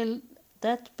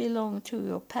belong to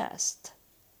your past.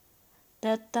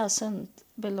 That doesn't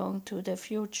belong to the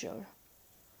future,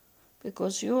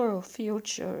 because your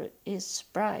future is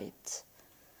bright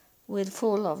with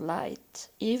full of light,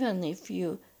 even if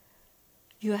you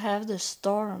have the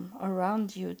storm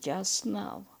around you just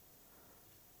now.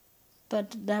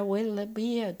 But there will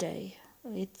be a day,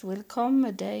 it will come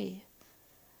a day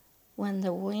when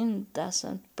the wind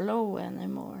doesn't blow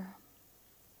anymore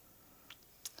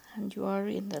and you are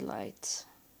in the light.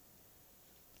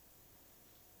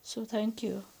 So thank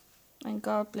you, and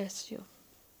God bless you.